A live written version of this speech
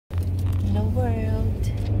Hello world.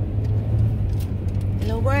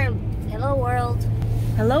 Hello world. Hello world.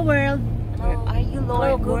 Hello world. Hello. Where are you, Lord?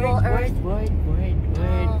 Hello, Google Earth. Word.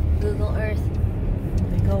 Oh, Google Earth.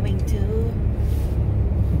 We're going to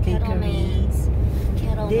bakery. Kettlemans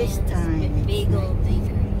This time Bagel it's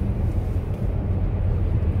Bakery.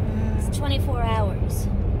 It's 24 hours.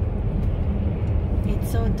 It's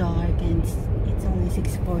so dark and it's only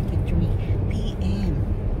 6:43 p.m.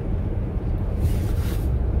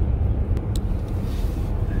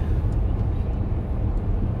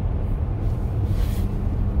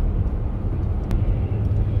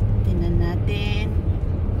 Tingnan natin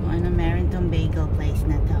kung ano meron tong bagel place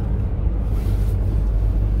na to.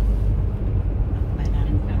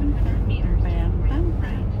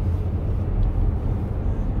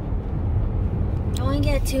 Go and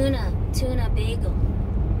get tuna bagel.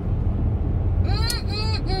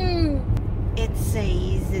 It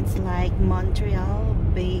says it's like Montreal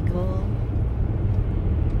bagel.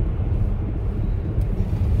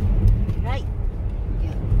 Right.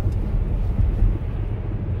 Yeah.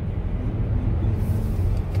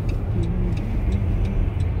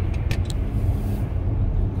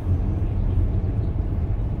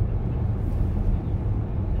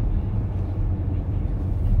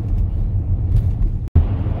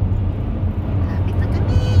 Lapit na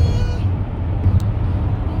kami.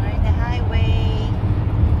 We're in the highway.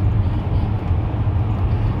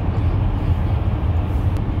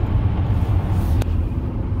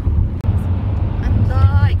 Ang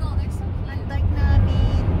dark. Ang dark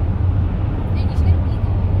namin. I don't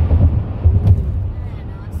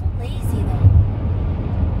know. I'm so lazy though.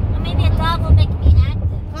 Well, maybe a dog will make me active.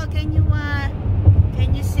 Oh, can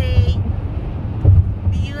you say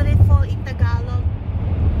beautiful in Tagalog?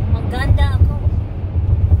 Maganda ako.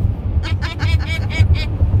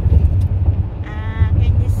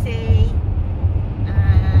 Can you say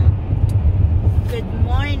good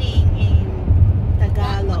morning in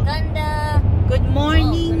Tagalog? Maganda. Good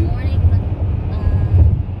morning. Oh, good morning.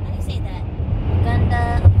 How do you say that?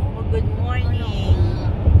 Maganda ako. Oh, good morning.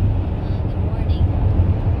 Good morning.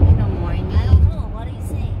 You know, morning. I don't know. What do you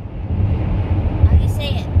say? How do you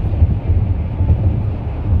say it?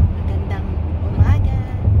 Magandang umaga.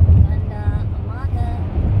 Maganda umaga.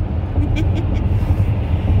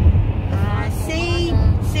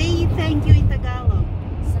 Say thank you in Tagalog.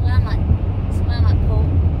 Salamat. Salamat po.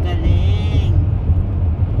 Galing.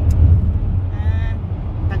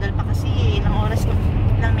 Tagal pa kasi ilang oras ko.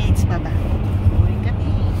 Ilang minutes pa ba? Uwi kami.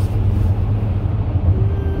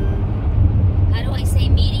 How do I say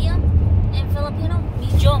medium in Filipino?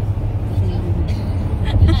 Medium. Medium.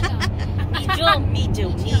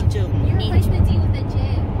 Medium. You replaced the D with the J.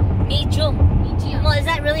 Medium. Medium. Well, is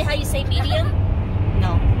that really how you say medium?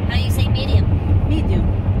 No. How do you say medium? Medium.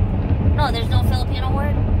 No, there's no Filipino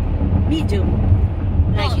word. Medium.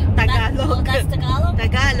 Like Oh, Tagalog. That's Tagalog?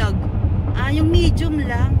 Tagalog. Yung medium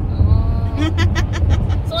lang. Oh.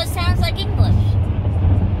 So it sounds like English.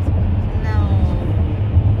 No.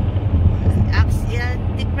 Yeah,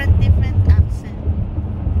 different accent.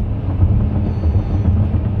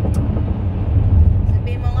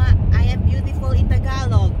 Sabi mo nga, I am beautiful in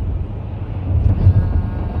Tagalog.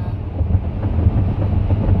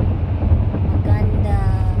 Maganda.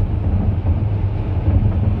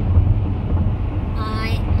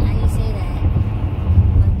 How you say that?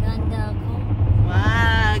 Maganda ako.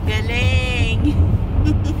 Wow, galing.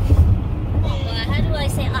 Well, how do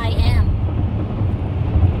I say I am?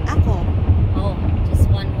 Ako. Oh,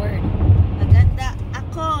 just one word. Maganda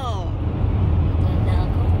ako.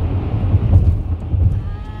 Maganda ako.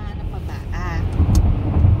 Ano pa ba?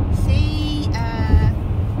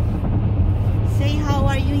 Say how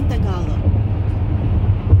are you in Tagalog?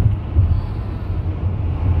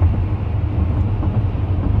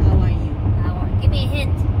 How are you? Give me a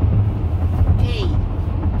hint. K.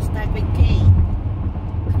 Start with K.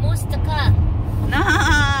 Kumusta ka?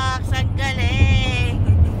 Nox! Ang galing!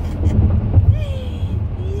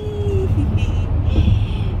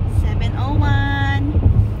 7:01.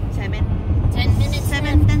 10 minutes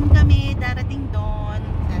 7:10 kami. Darating doon.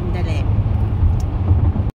 Sandali.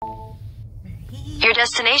 Your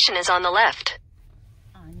destination is on the left.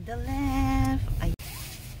 On the left. Ay.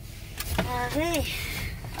 Okay.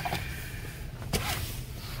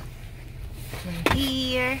 We're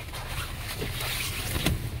here.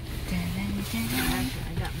 Dun, dun, dun.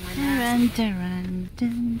 Dun, dun, dun,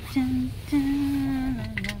 dun, dun, dun.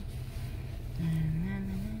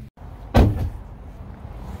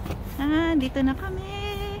 Dito na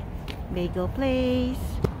kami. Bagel place.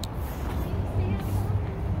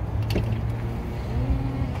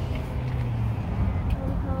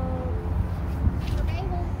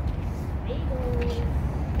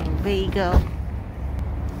 bagel.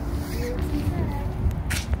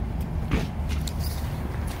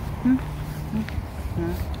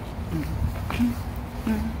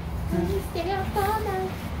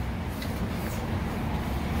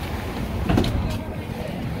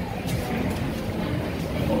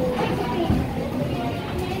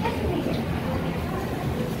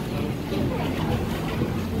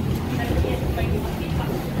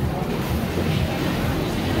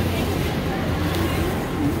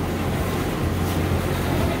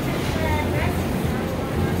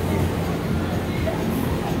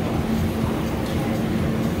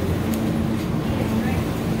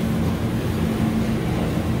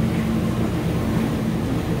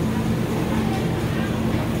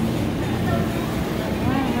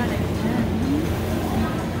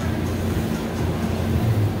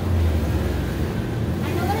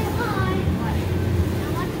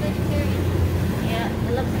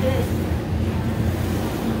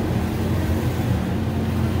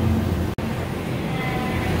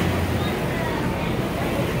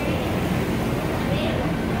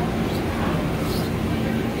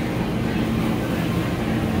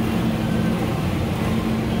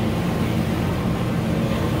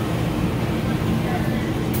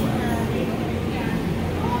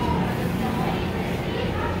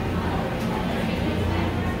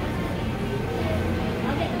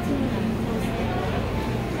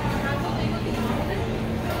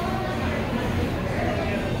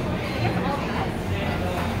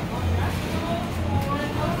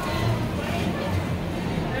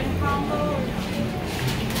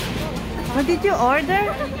 What did you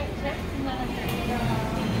order?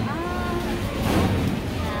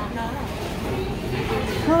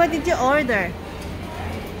 Oh, what did you order?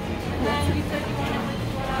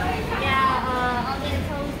 Yeah, I'll get it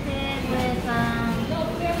toasted with,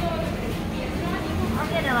 I'll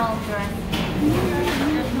get it all dressed.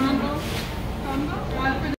 Combo?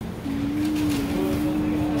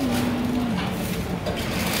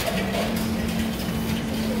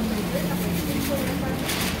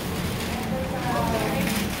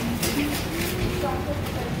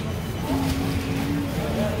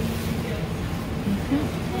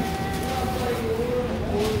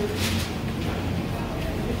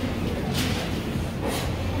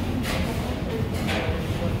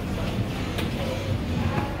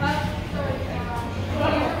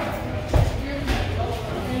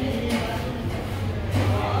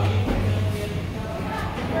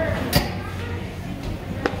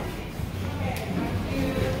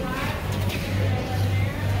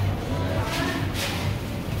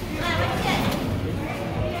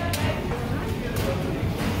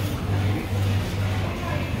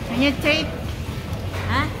 Can you take?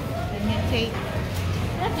 Huh? Can you take?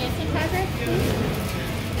 Okay, see cover, please.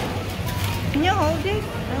 Can you hold it?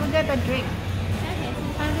 I will get a drink. Okay,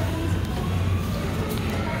 see cover, please.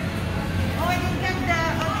 Oh, I didn't get the.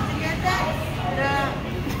 Oh, did you get that?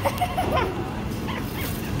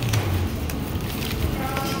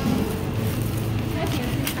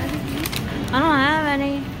 I don't have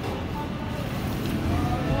any.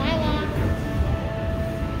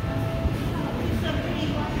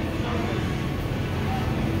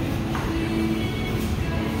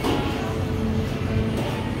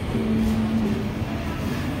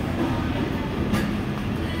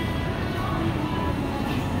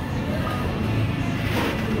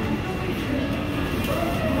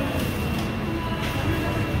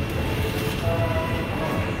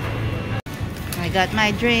 I got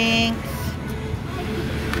my drinks.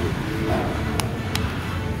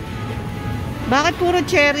 Bakit puro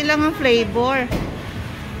cherry lang ang flavor?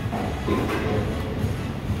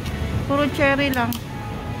 Puro cherry lang.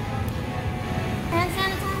 Hand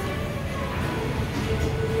sanitizer?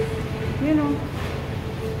 You know.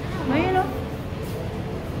 Ayun o.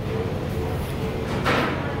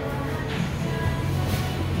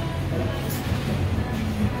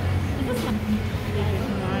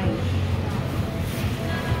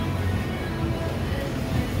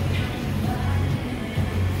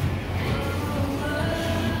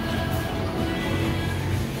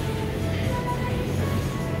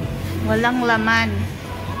 Walang laman.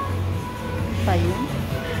 Pa yun?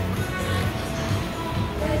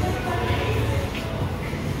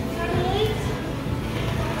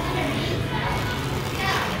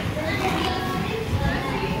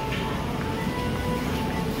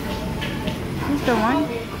 Who's the one?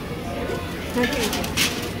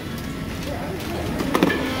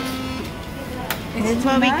 That's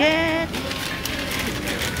what we get.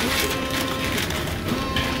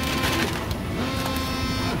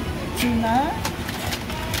 Tuna?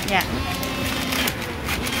 Yeah.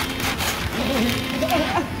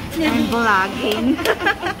 I'm vlogging.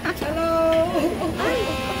 Hello! Ay,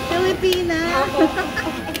 Filipina.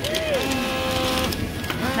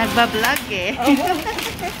 Nagbablog eh.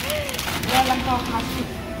 Walang kasi.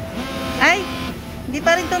 Ay, hindi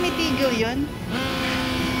pa rin tumitigil yun.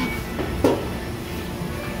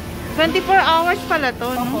 24 hours pala to,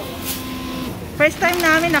 no? First time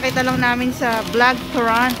namin, nakita lang namin sa vlog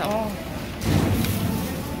Toronto. Oh.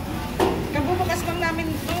 Kabubukas lang namin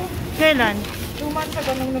ito. Kailan? 2 months ago,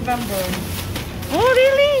 noong November. Oh,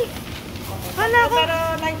 really? Wala ko. Pero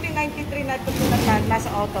 1993 na ito nasa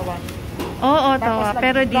Ottawa. Oo, Ottawa.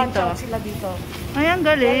 Pero branch dito. out sila dito. Ay, ang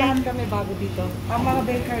Kaya galing. lahat kami bago dito. Ang mga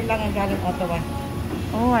baker lang ang galing Ottawa.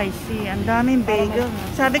 Oh, I see. Ang daming bagel.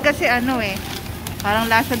 Sabi kasi ano eh, parang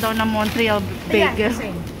lasa daw ng Montreal bagel.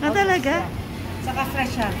 Ayan, Ah, talaga? Saka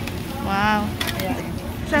fresh siya. Wow. Ayan.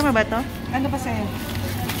 Sama ba to? Ano ba sa'yo?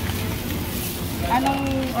 Anong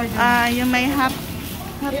order? Yung may half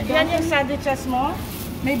Yan yung sandwiches mo?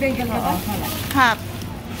 May bagel ka ba? half.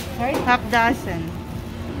 Sorry? Half dozen.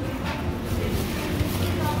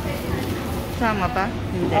 Sama pa?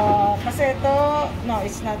 Hindi. Kasi ito, no,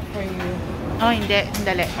 it's not for you. Oh, hindi.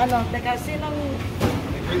 Dali. Ano, teka, sinong...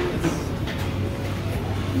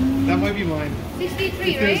 That might be mine. 63,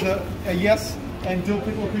 If there's right? a yes and dill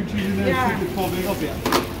pickle cream cheese in there, Yeah. it's 12 bagels, yeah.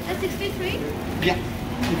 That's 63? Yeah.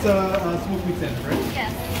 It's a smoked meat sandwich, right?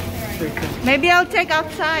 Yes. Great, thank you. Maybe I'll check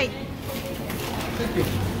outside. Thank you.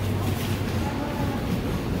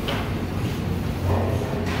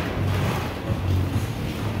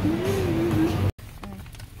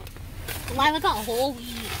 Lila got a whole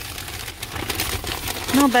wheat.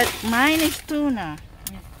 No, but mine is tuna.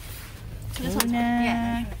 This one's Tuna.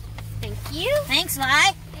 yeah. Thank you. Thanks, Vi.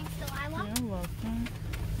 Thanks, Delilah. You're welcome.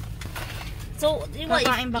 So, what?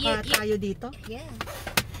 Kakain ba tayo dito? Yeah.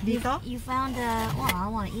 Dito? You found well, I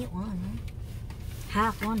want to eat one.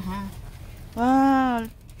 One half. Wow.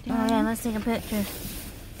 Oh yeah, let's take a picture.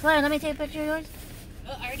 Claire, let me take a picture of yours.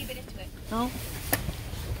 Oh, I already bit into it. No.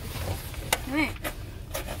 Come here.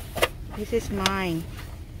 This is mine.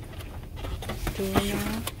 Tuna.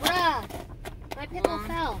 Bruh, my pickle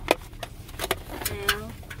fell.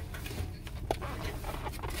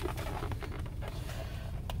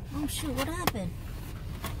 Oh shoot, what happened?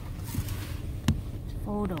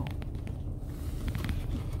 Photo.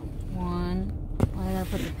 One. Why did I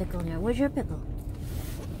put the pickle in here? Where's your pickle?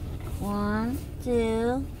 1,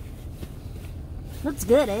 2. Looks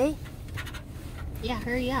good, eh? Yeah,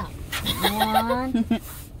 hurry up. 1,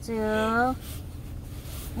 2.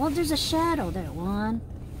 Well, there's a shadow there. 1,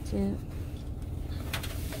 2.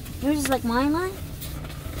 Yours is like my line?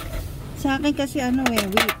 Sa akin kasi ano eh,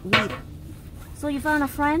 wheat. So you found a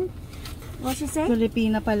friend? What'd she say?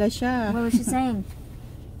 Filipina pala siya. What was she saying?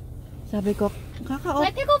 Sabi ko, My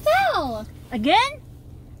pickle fell! Again?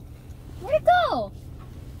 Where'd it go?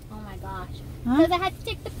 Oh my gosh. Huh? Because I had to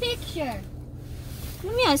take the picture. What do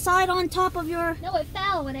you mean? I saw it on top of your... No, it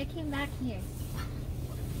fell when I came back here.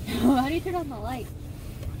 How do you turn on the light?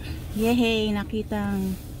 Yehey,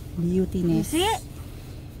 nakitang You beautiness. see it?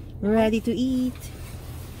 Ready to eat.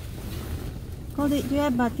 Do you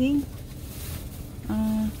have bathing?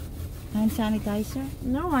 Hand sanitizer?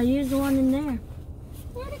 No, I used the one in there.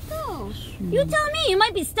 Where'd it go? You tell me. You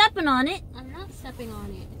might be stepping on it. I'm not stepping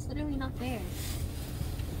on it. It's literally not there.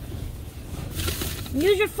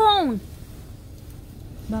 Use your phone.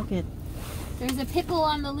 Bakit? There's a pickle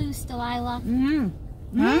on the loose, Delilah. Mm.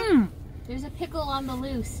 Huh? Mm. There's a pickle on the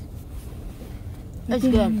loose. That's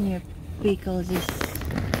What do you good. mean your pickles is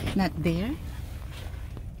not there?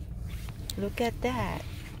 Look at that.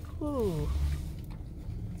 Ooh.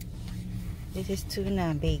 This is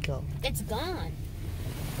tuna bagel. It's gone.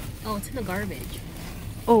 Oh, it's in the garbage.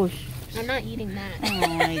 Oh, I'm not eating that. oh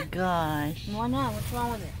my gosh. Why not? What's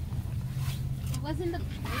wrong with it? It wasn't the